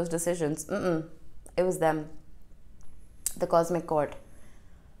making those decisions. It was them. The Cosmic Court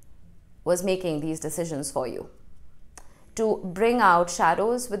was making these decisions for you to bring out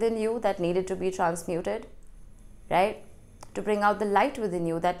shadows within you that needed to be transmuted, right? To bring out the light within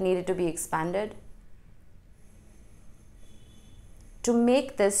you that needed to be expanded, to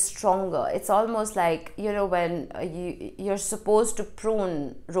make this stronger. It's almost like, you know, when you're supposed to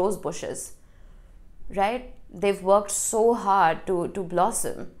prune rose bushes, right? They've worked so hard to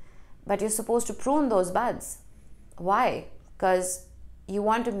blossom, but you're supposed to prune those buds. Why? Because you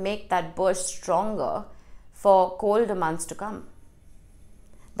want to make that bush stronger for colder months to come.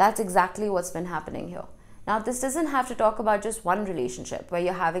 That's exactly what's been happening here. Now, this doesn't have to talk about just one relationship where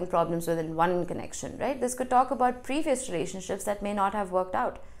you're having problems within one connection, right? This could talk about previous relationships that may not have worked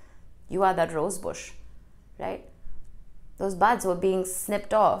out. You are that rose bush, right? Those buds were being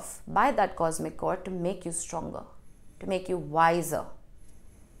snipped off by that Cosmic Court to make you stronger, to make you wiser,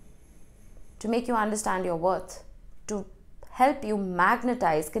 to make you understand your worth, to help you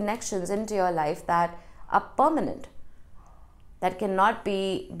magnetize connections into your life that are permanent, that cannot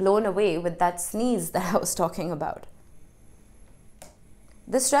be blown away with that sneeze that I was talking about.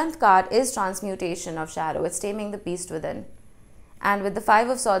 The Strength card is transmutation of shadow. It's taming the beast within. And with the Five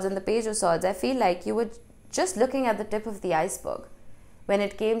of Swords and the Page of Swords, I feel like you were just looking at the tip of the iceberg when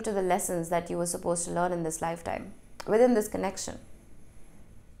it came to the lessons that you were supposed to learn in this lifetime, within this connection.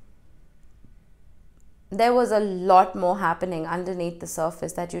 There was a lot more happening underneath the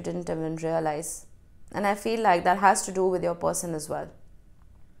surface that you didn't even realize. And I feel like that has to do with your person as well.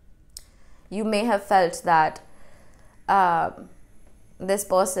 You may have felt that this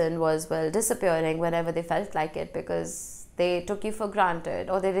person was, well, disappearing whenever they felt like it because they took you for granted,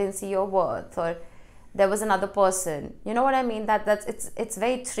 or they didn't see your worth, or there was another person. You know what I mean? It's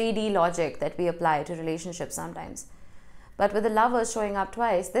very 3D logic that we apply to relationships sometimes. But with the Lovers showing up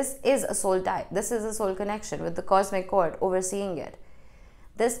twice, this is a soul tie. This is a soul connection with the Cosmic Court overseeing it.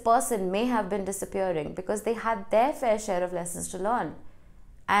 This person may have been disappearing because they had their fair share of lessons to learn.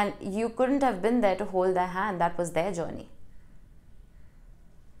 And you couldn't have been there to hold their hand. That was their journey.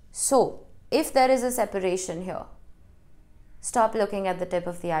 So, if there is a separation here, stop looking at the tip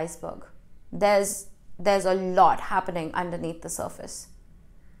of the iceberg. There's a lot happening underneath the surface.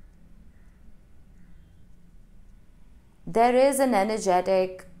 There is an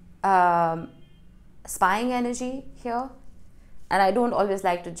energetic spying energy here. And I don't always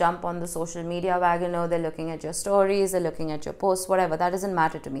like to jump on the social media wagon. They're looking at your stories, they're looking at your posts, whatever. That doesn't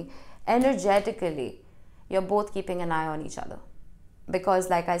matter to me. Energetically, you're both keeping an eye on each other. Because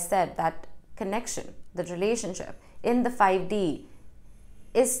like I said, that connection, the relationship in the 5D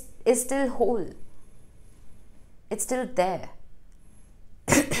is still whole. It's still there.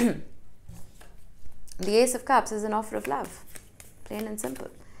 The Ace of Cups is an offer of love. Plain and simple.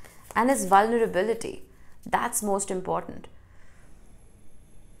 And it's vulnerability. That's most important.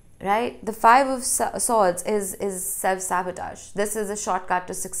 Right? The Five of Swords is self-sabotage. This is a shortcut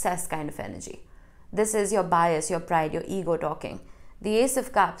to success kind of energy. This is your bias, your pride, your ego talking. The Ace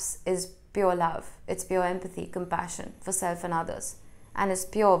of Cups is pure love. It's pure empathy, compassion for self and others. And it's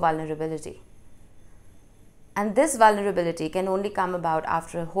pure vulnerability. And this vulnerability can only come about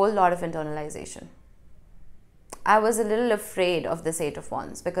after a whole lot of internalization. I was a little afraid of this Eight of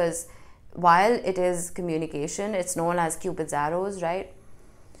Wands because while it is communication, it's known as Cupid's arrows, right?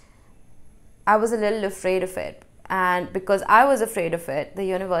 I was a little afraid of it. And because I was afraid of it, the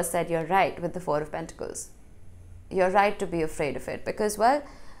universe said, you're right, with the Four of Pentacles. You're right to be afraid of it because, well,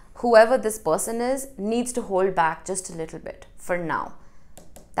 whoever this person is needs to hold back just a little bit for now.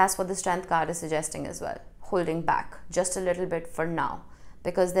 That's what the Strength card is suggesting as well. Holding back just a little bit for now,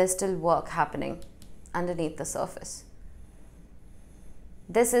 because there's still work happening underneath the surface.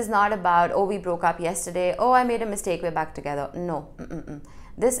 This is not about, oh, we broke up yesterday, oh, I made a mistake, we're back together. No.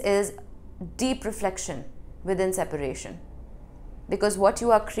 This is deep reflection within separation. Because what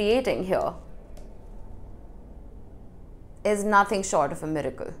you are creating here is nothing short of a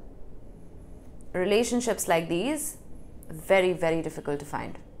miracle. Relationships like these, very, very difficult to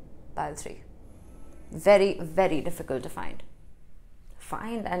find. Pile 3. Very, very difficult to find.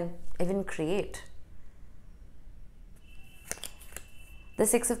 Find and even create. The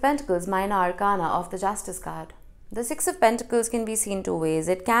Six of Pentacles, minor arcana of the Justice card. The Six of Pentacles can be seen two ways.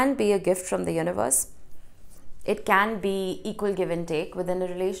 It can be a gift from the universe. It can be equal give and take within a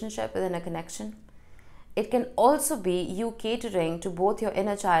relationship, within a connection. It can also be you catering to both your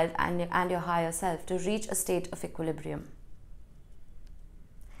inner child and your higher self to reach a state of equilibrium.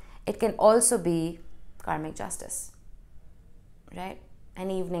 It can also be karmic justice, right?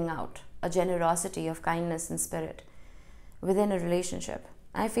 An evening out, a generosity of kindness and spirit within a relationship.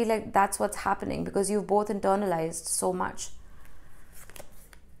 I feel like that's what's happening because you've both internalized so much.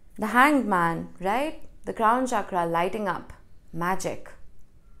 The Hanged Man, right? The crown chakra lighting up, magic.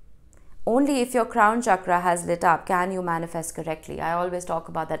 Only if your crown chakra has lit up can you manifest correctly. I always talk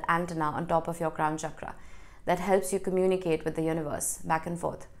about that antenna on top of your crown chakra that helps you communicate with the universe back and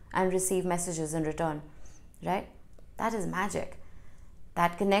forth and receive messages in return, right? That is magic.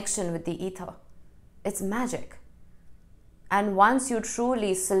 That connection with the ether, it's magic. And once you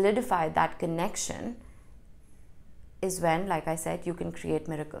truly solidify that connection is when, like I said, you can create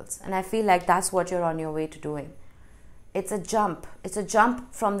miracles. And I feel like that's what you're on your way to doing. It's a jump. It's a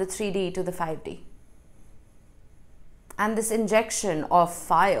jump from the 3D to the 5D. And this injection of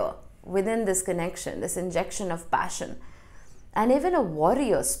fire within this connection, this injection of passion, and even a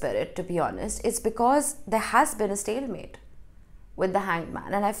warrior spirit, to be honest, it's because there has been a stalemate with the Hanged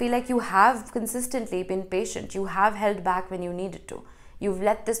Man. And I feel like you have consistently been patient. You have held back when you needed to. You've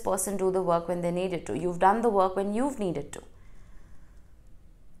let this person do the work when they needed to. You've done the work when you've needed to.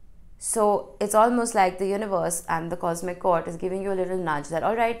 So it's almost like the universe and the cosmic court is giving you a little nudge that,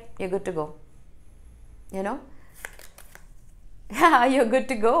 all right, you're good to go. You know? Yeah, you're good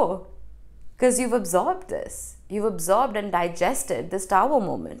to go. Because you've absorbed this. You've absorbed and digested this Tower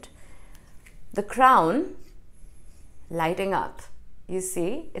moment. The crown lighting up. You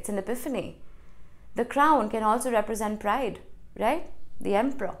see, it's an epiphany. The crown can also represent pride, right? The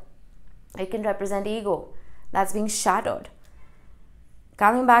Emperor. It can represent ego that's being shattered.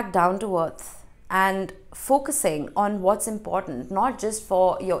 Coming back down to earth and focusing on what's important, not just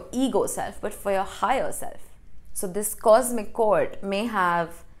for your ego self, but for your higher self. So this cosmic court may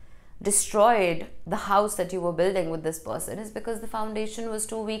have destroyed the house that you were building with this person is because the foundation was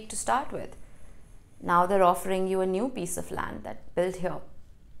too weak to start with. Now they're offering you a new piece of land that built here.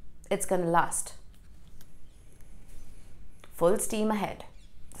 It's going to last. Full steam ahead.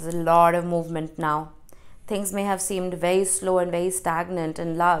 There's a lot of movement now. Things may have seemed very slow and very stagnant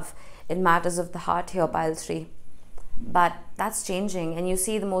in love, in matters of the heart here, pile 3. But that's changing, and you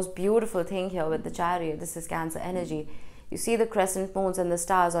see the most beautiful thing here with the Chariot. This is Cancer energy. You see the crescent moons and the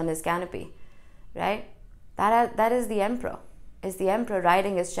stars on his canopy, right? That is the Emperor. Is the Emperor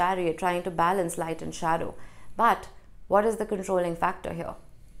riding his chariot, trying to balance light and shadow. But what is the controlling factor here?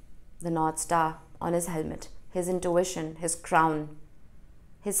 The North Star on his helmet, his intuition, his crown,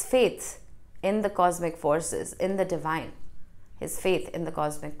 his faith in the cosmic forces, in the divine, his faith in the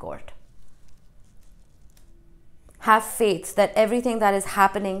cosmic court. Have faith that everything that is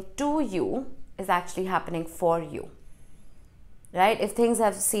happening to you is actually happening for you, right? If things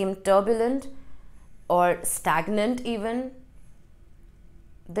have seemed turbulent or stagnant even,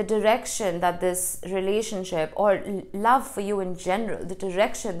 the direction that this relationship or love for you in general, the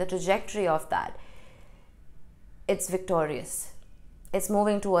direction, the trajectory of that, it's victorious. It's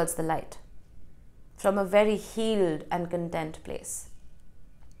moving towards the light from a very healed and content place.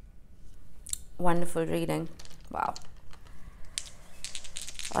 Wonderful reading. Wow.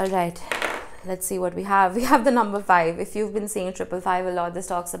 All right. Let's see what we have. We have the number 5. If you've been seeing 555 a lot, this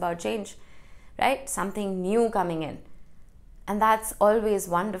talks about change, right? Something new coming in. And that's always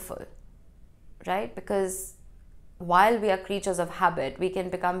wonderful, right? Because while we are creatures of habit, we can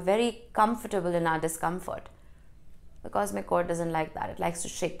become very comfortable in our discomfort. The cosmic court doesn't like that. It likes to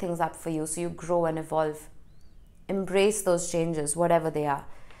shake things up for you so you grow and evolve. Embrace those changes, whatever they are.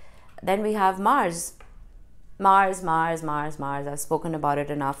 Then we have Mars. Mars. I've spoken about it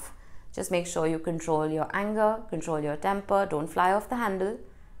enough. Just make sure you control your anger, control your temper. Don't fly off the handle,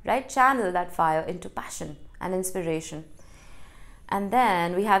 right? Channel that fire into passion and inspiration. And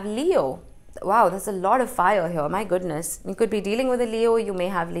then we have Leo. Wow, there's a lot of fire here. My goodness. You could be dealing with a Leo. You may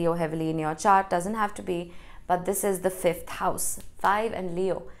have Leo heavily in your chart. Doesn't have to be. But this is the 5th house. 5 and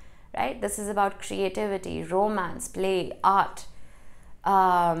Leo, right? This is about creativity, romance, play, art,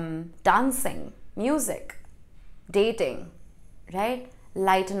 dancing, music, dating, right?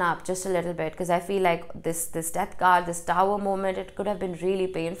 Lighten up just a little bit, because I feel like this death card, this tower moment, it could have been really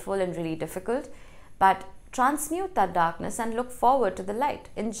painful and really difficult. But transmute that darkness and look forward to the light.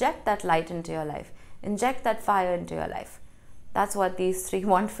 Inject that light into your life. Inject that fire into your life. That's what these 3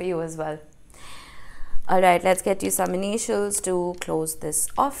 want for you as well. All right, let's get you some initials to close this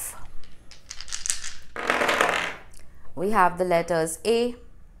off. We have the letters A,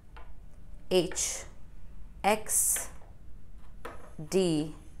 H, X,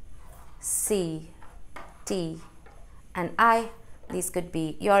 D, C, T, and I. These could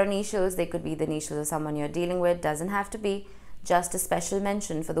be your initials. They could be the initials of someone you're dealing with. Doesn't have to be. Just a special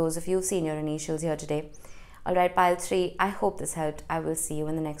mention for those of you who've seen your initials here today. All right, pile 3. I hope this helped. I will see you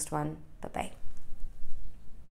in the next one. Bye-bye.